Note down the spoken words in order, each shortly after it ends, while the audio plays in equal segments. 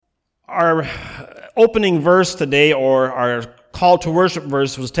Our opening verse today, or our call to worship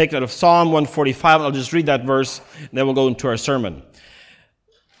verse, was taken out of Psalm 145. I'll just read that verse, and then we'll go into our sermon.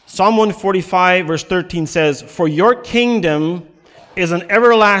 Psalm 145, verse 13 says, "For your kingdom is an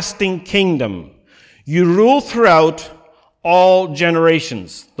everlasting kingdom. You rule throughout all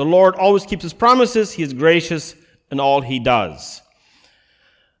generations. The Lord always keeps his promises. He is gracious in all he does."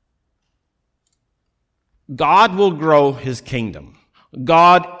 God will grow his kingdom.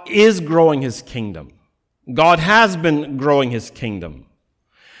 God is growing his kingdom. God has been growing his kingdom.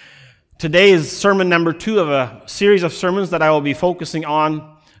 Today is sermon number 2 of a series of sermons that we'll be focusing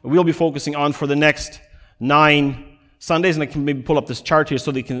on for the next 9 Sundays. And I can maybe pull up this chart here so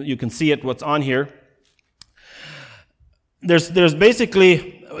that you can see it, what's on here. There's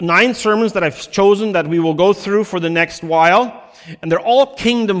basically 9 sermons that I've chosen that we will go through for the next while. And they're all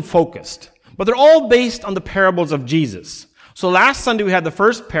kingdom focused. But they're all based on the parables of Jesus. So last Sunday we had the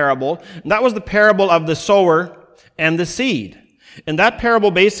first parable, and that was the parable of the sower and the seed. And that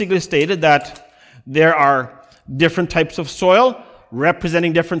parable basically stated that there are different types of soil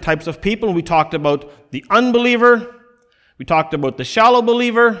representing different types of people. We talked about the unbeliever, we talked about the shallow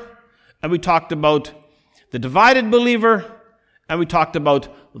believer, and we talked about the divided believer, and we talked about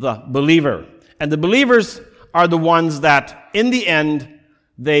the believer. And the believers are the ones that, in the end,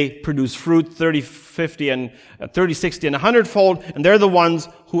 they produce fruit 30, 50, and 30, 60, and 100-fold, and they're the ones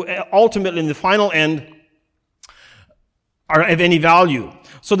who ultimately, in the final end, are of any value.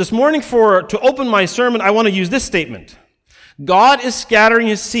 So this morning, to open my sermon, I want to use this statement. God is scattering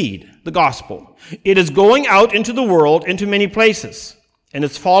his seed, the gospel. It is going out into the world, into many places, and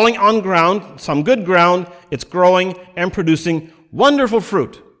it's falling on ground, some good ground. It's growing and producing wonderful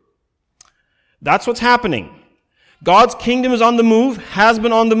fruit. That's what's happening. God's kingdom is on the move, has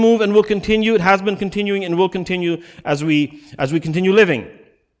been on the move, and will continue. It has been continuing and will continue as we continue living.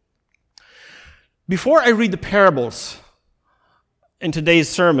 Before I read the parables in today's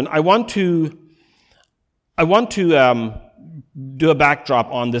sermon, I want to do a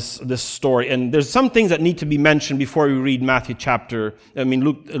backdrop on this story. And there's some things that need to be mentioned before we read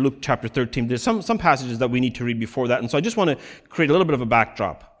Luke chapter 13. There's some passages that we need to read before that. And so I just want to create a little bit of a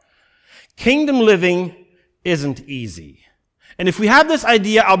backdrop. Kingdom living isn't easy. And if we have this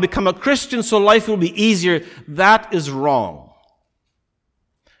idea, I'll become a Christian so life will be easier, that is wrong.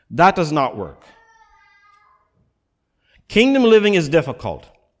 That does not work. Kingdom living is difficult.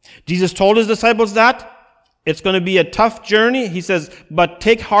 Jesus told his disciples that. It's going to be a tough journey. He says, but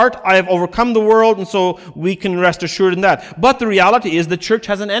take heart, I have overcome the world, and so we can rest assured in that. But the reality is the church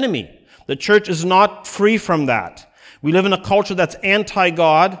has an enemy. The church is not free from that. We live in a culture that's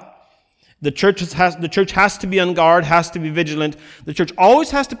anti-God. The church has to be on guard, has to be vigilant. The church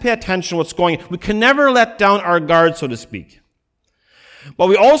always has to pay attention to what's going on. We can never let down our guard, so to speak. But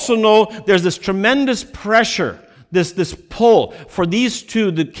we also know there's this tremendous pressure, this pull for these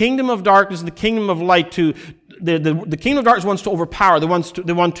two, the kingdom of darkness and the kingdom of light, the kingdom of darkness wants to overpower, they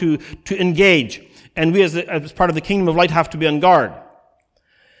want to engage. And we as part of the kingdom of light have to be on guard.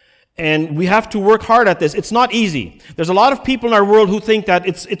 And we have to work hard at this. It's not easy. There's a lot of people in our world who think that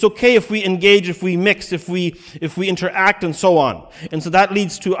it's okay if we engage, if we mix, if we interact, and so on. And so that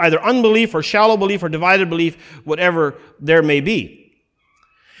leads to either unbelief or shallow belief or divided belief, whatever there may be.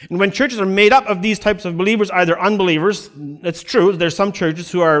 And when churches are made up of these types of believers, either unbelievers, it's true, there's some churches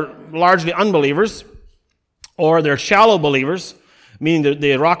who are largely unbelievers, or they're shallow believers, meaning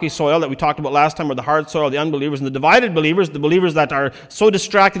the rocky soil that we talked about last time, or the hard soil, the unbelievers, and the divided believers, the believers that are so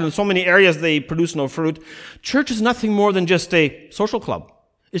distracted in so many areas they produce no fruit. Church is nothing more than just a social club.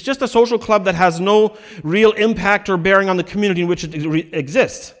 It's just a social club that has no real impact or bearing on the community in which it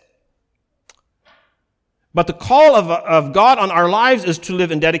exists. But the call of God on our lives is to live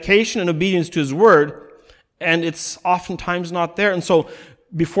in dedication and obedience to his word, and it's oftentimes not there. And so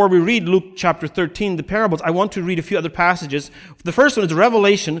before we read Luke chapter 13, the parables, I want to read a few other passages. The first one is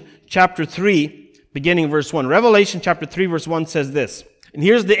Revelation chapter 3, beginning verse 1. Revelation chapter 3, verse 1 says this. And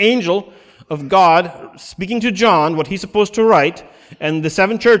here's the angel of God speaking to John, what he's supposed to write, and the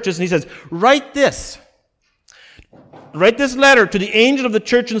 7 churches, and he says, Write this letter to the angel of the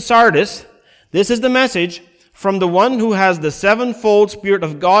church in Sardis. This is the message from the one who has the 7-fold Spirit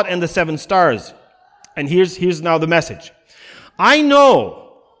of God and the 7 stars. And here's now the message. I know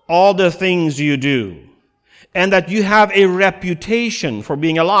all the things you do, and that you have a reputation for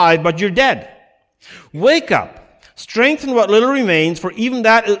being alive, but you're dead. Wake up, strengthen what little remains, for even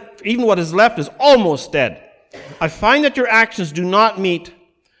what is left is almost dead. I find that your actions do not meet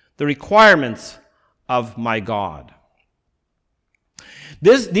the requirements of my God.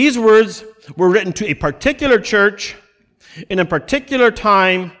 These words were written to a particular church in a particular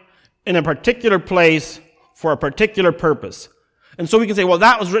time in a particular place for a particular purpose. And so we can say, well,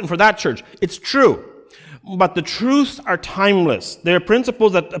 that was written for that church. It's true. But the truths are timeless. They are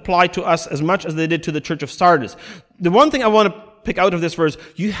principles that apply to us as much as they did to the church of Sardis. The one thing I want to pick out of this verse,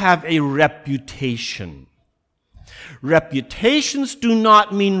 you have a reputation. Reputations do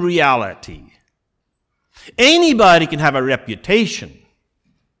not mean reality. Anybody can have a reputation.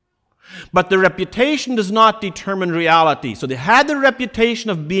 But the reputation does not determine reality. So they had the reputation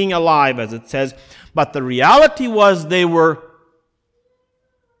of being alive, as it says, but the reality was they were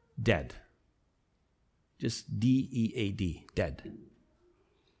dead. Just D-E-A-D, dead.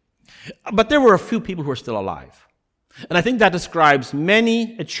 But there were a few people who were still alive. And I think that describes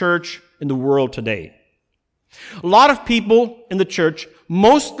many a church in the world today. A lot of people in the church,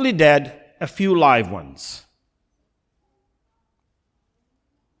 mostly dead, a few live ones.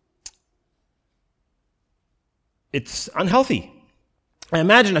 It's unhealthy. I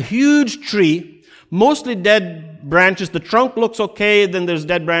imagine a huge tree, mostly dead branches. The trunk looks okay, then there's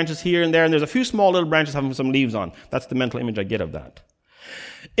dead branches here and there, and there's a few small little branches having some leaves on. That's the mental image I get of that.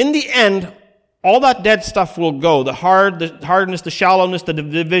 In the end, all that dead stuff will go. The hardness, the shallowness, the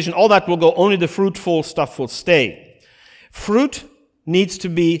division, all that will go. Only the fruitful stuff will stay. Fruit needs to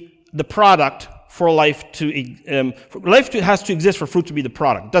be the product for life to, has to exist for fruit to be the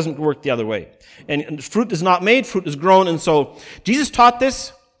product. It doesn't work the other way. And fruit is not made, fruit is grown. And so Jesus taught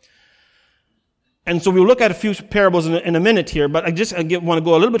this. And so we'll look at a few parables in a minute here, but I want to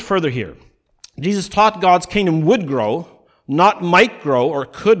go a little bit further here. Jesus taught God's kingdom would grow, not might grow or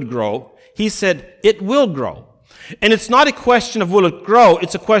could grow. He said it will grow. And it's not a question of will it grow,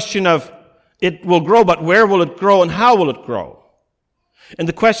 it's a question of it will grow, but where will it grow and how will it grow? And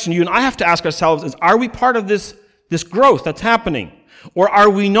the question you and I have to ask ourselves is, are we part of this growth that's happening? Or are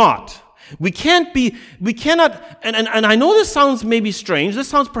we not? We cannot, and I know this sounds maybe strange, this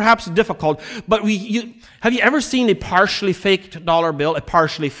sounds perhaps difficult, but have you ever seen a partially faked dollar bill, a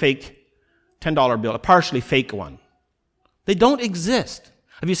partially fake $10 bill, a partially fake one? They don't exist.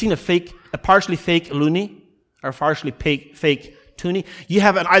 Have you seen a partially fake loonie or a partially fake toonie? You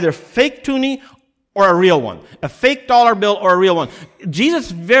have an either fake toonie or a real one, a fake dollar bill or a real one.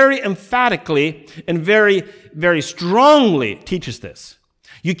 Jesus very emphatically and very, very strongly teaches this.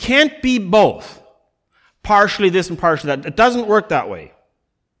 You can't be both, partially this and partially that. It doesn't work that way.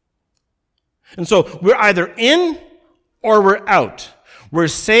 And so we're either in or we're out. We're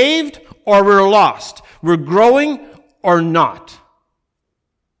saved or we're lost. We're growing or not.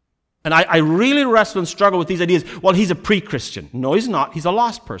 And I really wrestle and struggle with these ideas. Well, he's a pre-Christian. No, he's not. He's a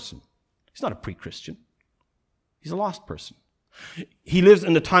lost person. He's not a pre-Christian. He's a lost person. He lives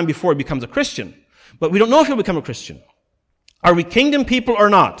in the time before he becomes a Christian. But we don't know if he'll become a Christian. Are we kingdom people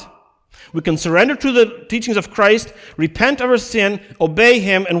or not? We can surrender to the teachings of Christ, repent of our sin, obey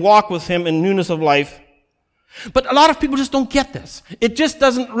him, and walk with him in newness of life. But a lot of people just don't get this. It just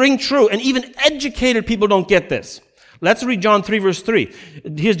doesn't ring true. And even educated people don't get this. Let's read John 3, verse 3.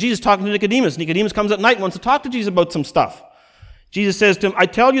 Here's Jesus talking to Nicodemus. Nicodemus comes at night and wants to talk to Jesus about some stuff. Jesus says to him, I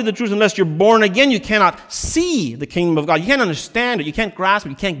tell you the truth, unless you're born again, you cannot see the kingdom of God. You can't understand it. You can't grasp it.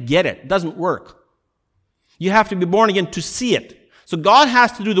 You can't get it. It doesn't work. You have to be born again to see it. So God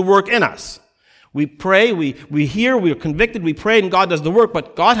has to do the work in us. We pray, we hear, we are convicted, we pray, and God does the work,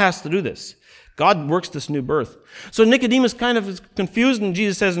 but God has to do this. God works this new birth. So Nicodemus kind of is confused, and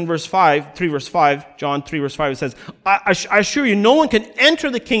Jesus says in verse 5, John 3 verse 5, it says, I assure you, no one can enter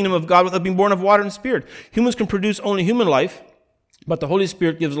the kingdom of God without being born of water and spirit. Humans can produce only human life, but the Holy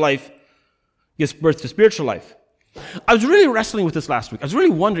Spirit gives birth to spiritual life. I was really wrestling with this last week. I was really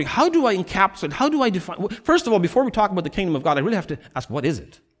wondering, how do I encapsulate, how do I define? First of all, before we talk about the kingdom of God, I really have to ask, what is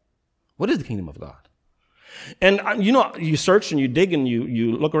it? What is the kingdom of God? And you search and you dig and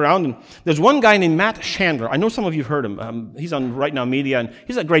you look around, and there's one guy named Matt Chandler. I know some of you have heard him. He's on Right Now Media, and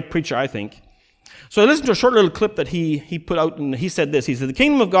he's a great preacher, I think. So I listened to a short little clip that he put out, and he said this. He said, the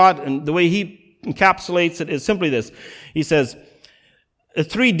kingdom of God, and the way he encapsulates it is simply this. He says,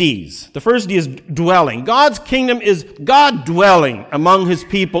 3 D's. The first D is dwelling. God's kingdom is God dwelling among his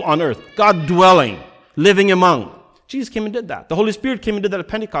people on earth. God dwelling, living among. Jesus came and did that. The Holy Spirit came and did that at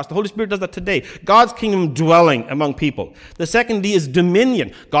Pentecost. The Holy Spirit does that today. God's kingdom dwelling among people. The second D is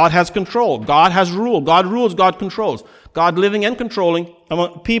dominion. God has control. God has rule. God rules, God controls. God living and controlling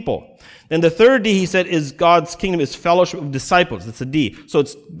among people. Then the third D, he said, is God's kingdom is fellowship of disciples. It's a D. So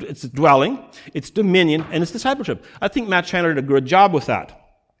it's dwelling, it's dominion, and it's discipleship. I think Matt Chandler did a good job with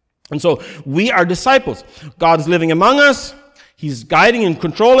that. And so we are disciples. God's living among us. He's guiding and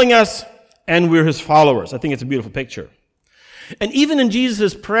controlling us, and we're his followers. I think it's a beautiful picture. And even in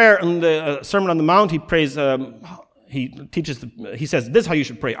Jesus' prayer in the Sermon on the Mount, he prays, he says, this is how you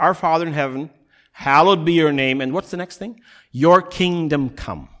should pray. Our Father in heaven, hallowed be your name. And what's the next thing? Your kingdom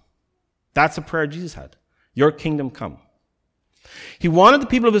come. That's a prayer Jesus had. Your kingdom come. He wanted the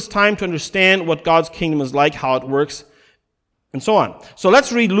people of his time to understand what God's kingdom is like, how it works, and so on. So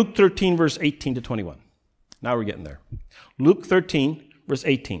let's read Luke 13, verse 18 to 21. Now we're getting there. Luke 13, verse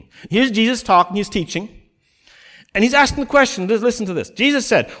 18. Here's Jesus talking, he's teaching, and he's asking the question. Listen to this. Jesus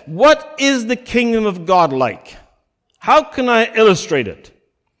said, what is the kingdom of God like? How can I illustrate it?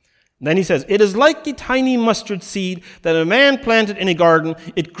 Then he says, it is like a tiny mustard seed that a man planted in a garden.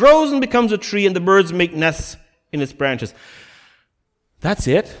 It grows and becomes a tree, and the birds make nests in its branches. That's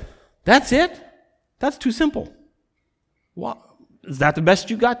it? That's it? That's too simple. What? Is that the best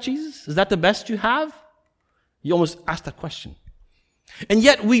you got, Jesus? Is that the best you have? You almost asked that question. And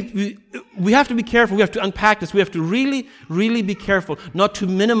yet we have to be careful. We have to unpack this. We have to really, really be careful not to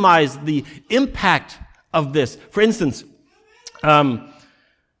minimize the impact of this. For instance,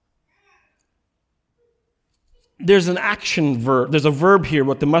 there's an action verb. There's a verb here,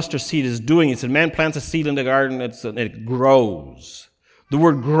 what the mustard seed is doing. It said, man plants a seed in the garden, it grows. The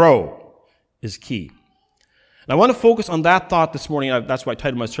word grow is key. And I want to focus on that thought this morning. That's why I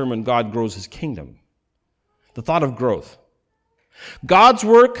titled my sermon, God Grows His Kingdom. The thought of growth. God's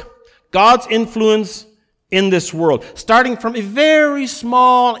work, God's influence in this world. Starting from a very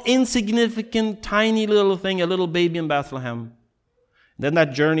small, insignificant, tiny little thing, a little baby in Bethlehem. Then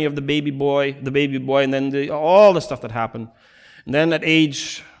that journey of the baby boy, and then all the stuff that happened. And then at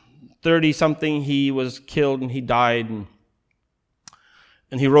age 30-something, he was killed and he died.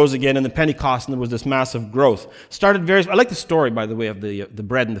 And he rose again in the Pentecost, and there was this massive growth. I like the story, by the way, of the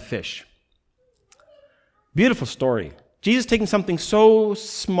bread and the fish. Beautiful story. Jesus taking something so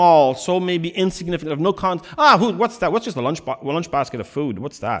small, so maybe insignificant, of no what's that? What's just a lunch basket of food?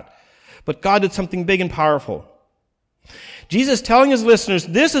 What's that? But God did something big and powerful. Jesus telling his listeners,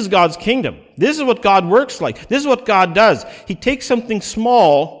 this is God's kingdom. This is what God works like. This is what God does. He takes something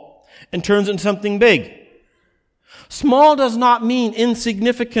small and turns it into something big. Small does not mean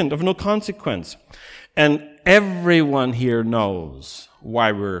insignificant, of no consequence. And everyone here knows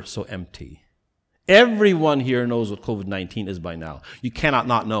why we're so empty. Everyone here knows what COVID-19 is by now. You cannot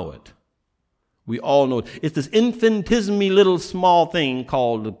not know it. We all know it. It's this infinitesimally little small thing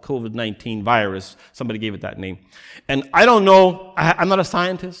called the COVID-19 virus. Somebody gave it that name. And I don't know, I'm not a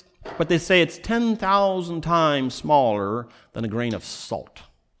scientist, but they say it's 10,000 times smaller than a grain of salt.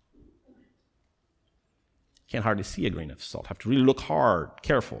 Can't hardly see a grain of salt. Have to really look hard,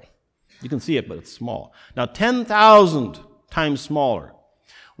 careful. You can see it, but it's small. Now, 10,000 times smaller.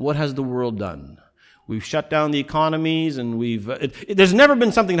 What has the world done? We've shut down the economies, and there's never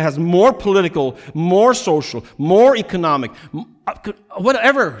been something that has more political, more social, more economic,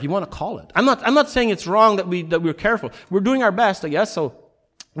 whatever you want to call it. I'm not saying it's wrong that we're careful. We're doing our best, I guess, so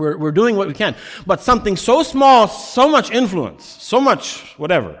we're doing what we can. But something so small, so much influence, so much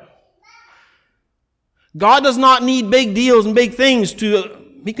whatever. God does not need big deals and big things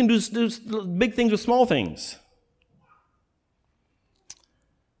He can do big things with small things.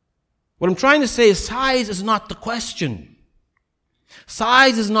 What I'm trying to say is size is not the question.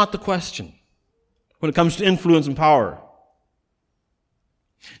 Size is not the question when it comes to influence and power.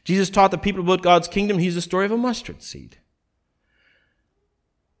 Jesus taught the people about God's kingdom. He's the story of a mustard seed.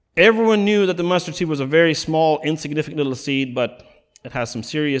 Everyone knew that the mustard seed was a very small, insignificant little seed, but it has some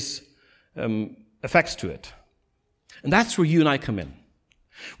serious effects to it. And that's where you and I come in.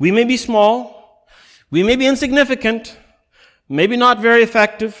 We may be small, we may be insignificant, maybe not very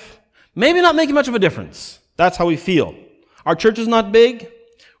effective, maybe not making much of a difference. That's how we feel. Our church is not big,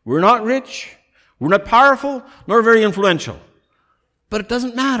 we're not rich, we're not powerful, nor very influential. But it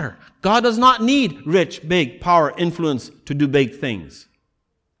doesn't matter. God does not need rich, big, power, influence to do big things.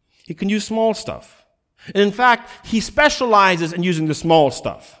 He can use small stuff. And in fact, He specializes in using the small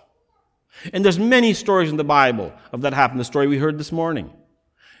stuff. And there's many stories in the Bible of that happened. The story we heard this morning.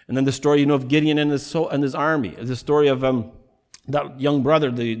 And then the story, of Gideon and his army. The story of that young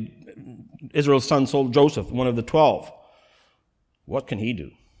brother, Israel's son, sold Joseph, one of the 12. What can he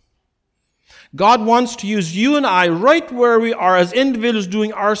do? God wants to use you and I right where we are as individuals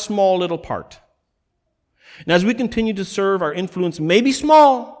doing our small little part. And as we continue to serve, our influence may be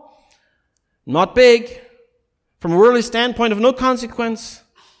small, not big, from a worldly standpoint of no consequence,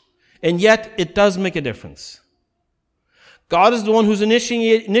 and yet it does make a difference. God is the one who's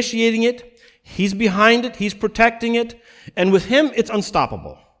initiating it. He's behind it. He's protecting it. And with Him, it's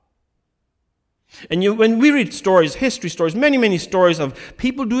unstoppable. And when we read stories, history stories, many, many stories of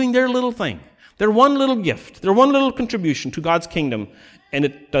people doing their little thing, their one little gift, their one little contribution to God's kingdom, and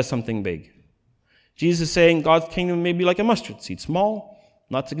it does something big. Jesus is saying God's kingdom may be like a mustard seed, small,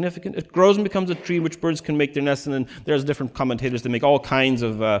 not significant. It grows and becomes a tree which birds can make their nests, and then there's different commentators that make all kinds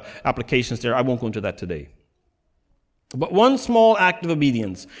of applications there. I won't go into that today. But one small act of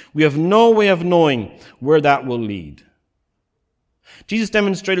obedience, we have no way of knowing where that will lead. Jesus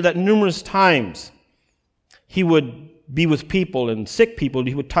demonstrated that numerous times. He would be with people and sick people.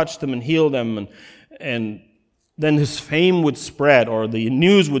 He would touch them and heal them, and then his fame would spread, or the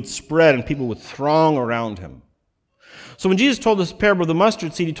news would spread, and people would throng around him. So when Jesus told this parable of the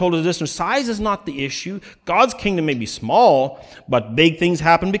mustard seed, he told his listeners, size is not the issue. God's kingdom may be small, but big things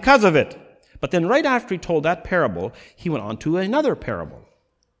happen because of it. But then right after he told that parable, he went on to another parable.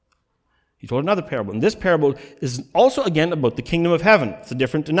 He told another parable. And this parable is also, again, about the kingdom of heaven. It's a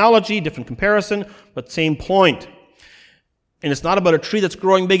different analogy, different comparison, but same point. And it's not about a tree that's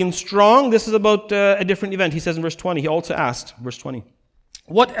growing big and strong. This is about a different event. He says in verse 20, he also asked, verse 20,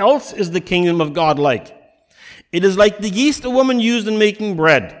 what else is the kingdom of God like? It is like the yeast a woman used in making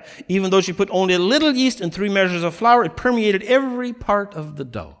bread. Even though she put only a little yeast in 3 measures of flour, it permeated every part of the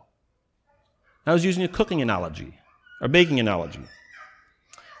dough. I was using a cooking analogy, or baking analogy.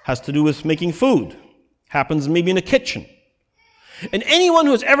 Has to do with making food. Happens maybe in a kitchen. And anyone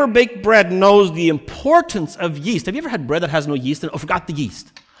who has ever baked bread knows the importance of yeast. Have you ever had bread that has no yeast? Oh, forgot the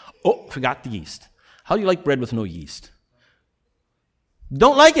yeast. Oh, forgot the yeast. How do you like bread with no yeast?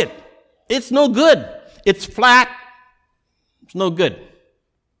 Don't like it. It's no good. It's flat. It's no good.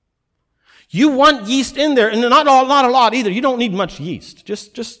 You want yeast in there, and not a lot either. You don't need much yeast.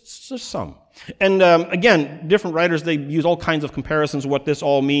 Just some. And again, different writers, they use all kinds of comparisons of what this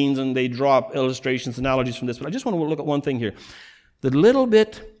all means, and they draw up illustrations, analogies from this. But I just want to look at one thing here. The little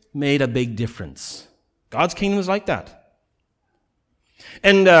bit made a big difference. God's kingdom is like that.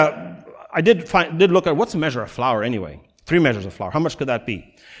 And I did look at what's a measure of flour anyway. 3 measures of flour. How much could that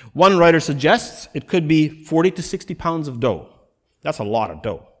be? One writer suggests it could be 40 to 60 pounds of dough. That's a lot of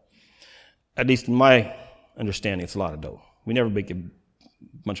dough. At least in my understanding, it's a lot of dough. We never bake a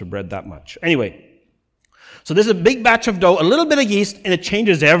bunch of bread that much. Anyway, so this is a big batch of dough, a little bit of yeast, and it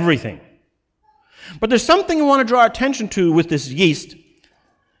changes everything. But there's something I want to draw attention to with this yeast,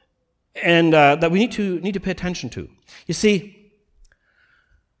 and that we need to pay attention to. You see,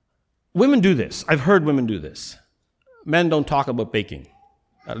 women do this. I've heard women do this. Men don't talk about baking,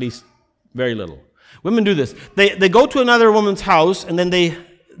 at least very little. Women do this. They go to another woman's house, and then they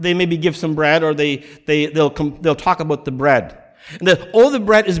maybe give some bread, or they'll talk about the bread. And the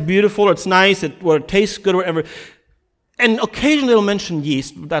bread is beautiful, or it's nice, or it tastes good, or whatever. And occasionally they'll mention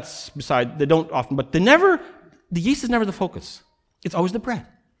yeast. That's beside, they don't often, but the yeast is never the focus. It's always the bread.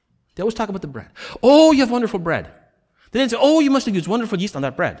 They always talk about the bread. Oh, you have wonderful bread. They didn't say, oh, you must have used wonderful yeast on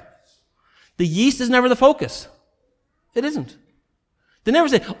that bread. The yeast is never the focus. It isn't. They never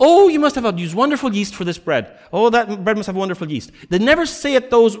say, oh, you must have used wonderful yeast for this bread. Oh, that bread must have wonderful yeast. They never say it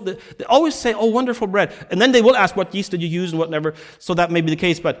they always say, oh, wonderful bread. And then they will ask, what yeast did you use and whatever. So that may be the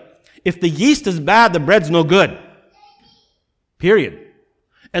case. But if the yeast is bad, the bread's no good. Period.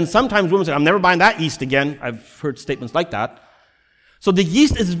 And sometimes women say, I'm never buying that yeast again. I've heard statements like that. So the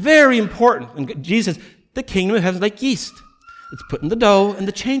yeast is very important. And Jesus says, the kingdom of heaven is like yeast. It's put in the dough and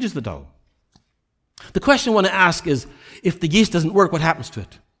it changes the dough. The question I want to ask is, if the yeast doesn't work, what happens to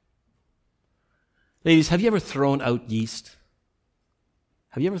it? Ladies, have you ever thrown out yeast?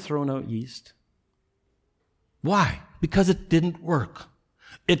 Have you ever thrown out yeast? Why? Because it didn't work.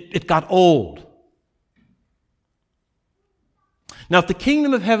 It got old. Now, if the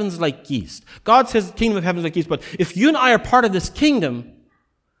kingdom of heaven is like yeast, God says the kingdom of heaven is like yeast, but if you and I are part of this kingdom,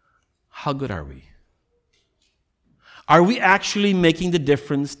 how good are we? Are we actually making the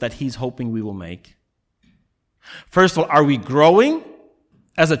difference that He's hoping we will make? First of all, are we growing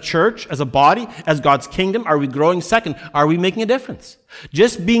as a church, as a body, as God's kingdom? Are we growing? Second, are we making a difference?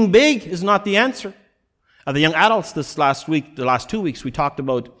 Just being big is not the answer. The young adults the last 2 weeks, we talked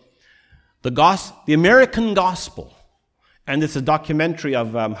about the American gospel. And it's a documentary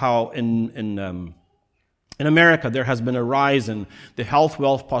of how in America there has been a rise in the health,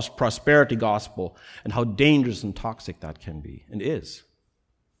 wealth, prosperity gospel, and how dangerous and toxic that can be, and is.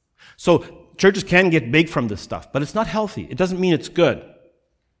 So churches can get big from this stuff, but it's not healthy. It doesn't mean it's good.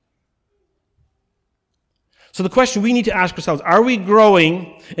 So the question we need to ask ourselves, are we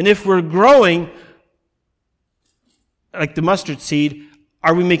growing? And if we're growing, like the mustard seed,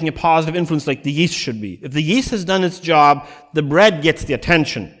 are we making a positive influence like the yeast should be? If the yeast has done its job, the bread gets the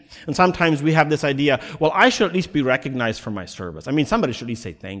attention. And sometimes we have this idea, well, I should at least be recognized for my service. I mean, somebody should at least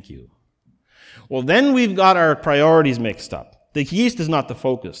say thank you. Well, then we've got our priorities mixed up. The yeast is not the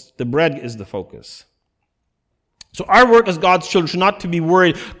focus. The bread is the focus. So our work as God's children should not to be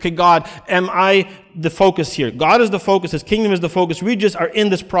worried, okay, God, am I the focus here? God is the focus. His kingdom is the focus. We just are in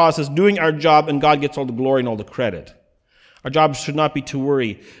this process doing our job, and God gets all the glory and all the credit. Our job should not be to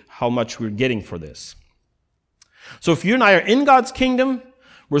worry how much we're getting for this. So if you and I are in God's kingdom,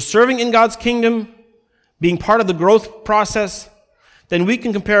 we're serving in God's kingdom, being part of the growth process, then we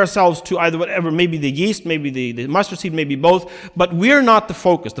can compare ourselves to either whatever, maybe the yeast, maybe the mustard seed, maybe both, but we're not the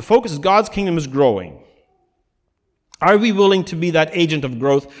focus. The focus is God's kingdom is growing. Are we willing to be that agent of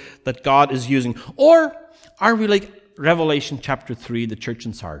growth that God is using? Or are we like Revelation chapter 3, the church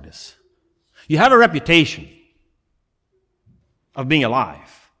in Sardis? You have a reputation of being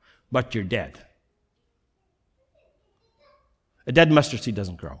alive, but you're dead. A dead mustard seed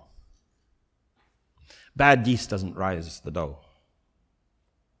doesn't grow. Bad yeast doesn't rise the dough.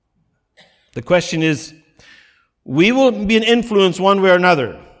 The question is, we will be an influence one way or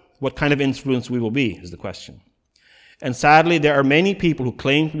another. What kind of influence we will be is the question. And sadly, there are many people who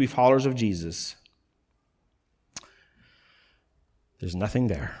claim to be followers of Jesus. There's nothing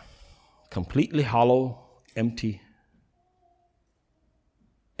there. Completely hollow, empty.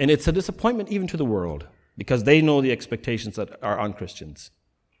 And it's a disappointment even to the world, because they know the expectations that are on Christians.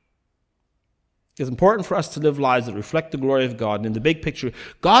 It's important for us to live lives that reflect the glory of God. And in the big picture,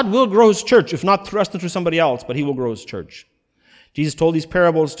 God will grow His church, if not through us and through somebody else, but He will grow His church. Jesus told these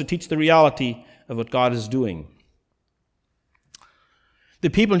parables to teach the reality of what God is doing. The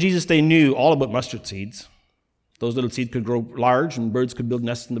people in Jesus' day knew all about mustard seeds. Those little seeds could grow large, and birds could build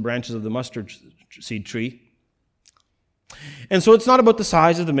nests in the branches of the mustard seed tree. And so it's not about the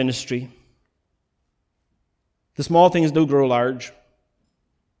size of the ministry. The small things do grow large.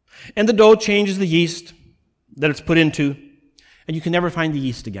 And the dough changes the yeast that it's put into, and you can never find the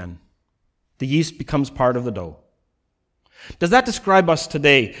yeast again. The yeast becomes part of the dough. Does that describe us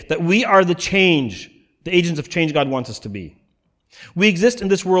today, that we are the change, the agents of change God wants us to be? We exist in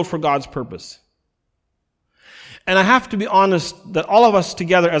this world for God's purpose. And I have to be honest that all of us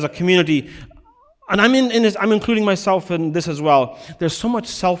together as a community, and I'm including myself in this as well, there's so much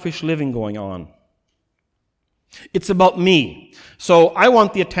selfish living going on. It's about me. So I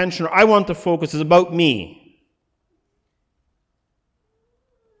want the attention, or I want the focus. It's about me.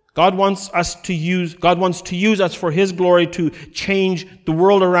 God wants to use us for His glory to change the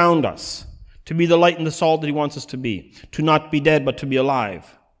world around us, to be the light and the salt that He wants us to be, to not be dead but to be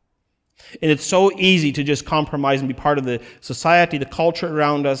alive. And it's so easy to just compromise and be part of the society, the culture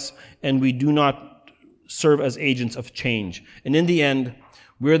around us, and we do not serve as agents of change. And in the end,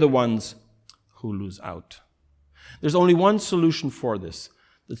 we're the ones who lose out. There's only one solution for this.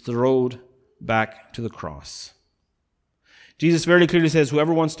 It's the road back to the cross. Jesus very clearly says,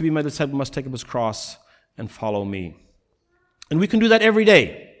 whoever wants to be my disciple must take up his cross and follow me. And we can do that every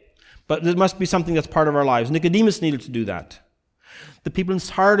day. But there must be something that's part of our lives. Nicodemus needed to do that. The people in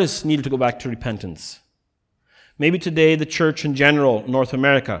Sardis needed to go back to repentance. Maybe today the church in general, North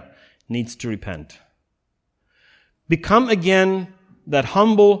America, needs to repent. Become again that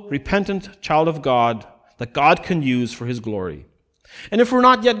humble, repentant child of God that God can use for His glory. And if we're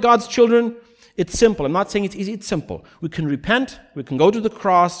not yet God's children, it's simple. I'm not saying it's easy, it's simple. We can repent, we can go to the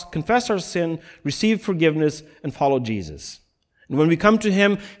cross, confess our sin, receive forgiveness, and follow Jesus. And when we come to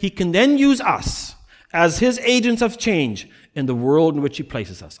Him, He can then use us as His agents of change in the world in which He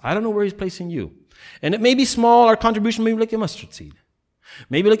places us. I don't know where He's placing you. And it may be small, our contribution may be like a mustard seed.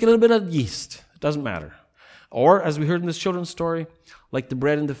 Maybe like a little bit of yeast. It doesn't matter. Or, as we heard in this children's story, like the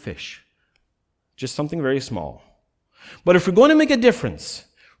bread and the fish. Just something very small. But if we're going to make a difference,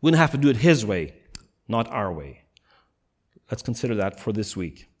 we're going to have to do it His way, not our way. Let's consider that for this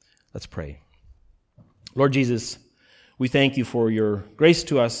week. Let's pray. Lord Jesus, we thank You for Your grace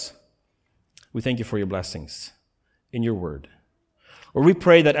to us. We thank You for Your blessings in Your word. Lord, we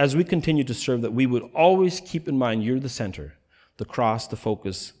pray that as we continue to serve, that we would always keep in mind You're the center. The cross, the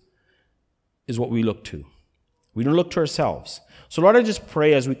focus, is what we look to. We don't look to ourselves. So Lord, I just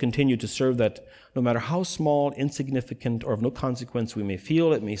pray as we continue to serve that no matter how small, insignificant, or of no consequence we may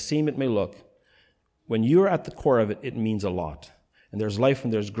feel, it may seem, it may look, when You're at the core of it, it means a lot. And there's life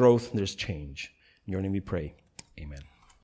and there's growth and there's change. In Your name we pray. Amen.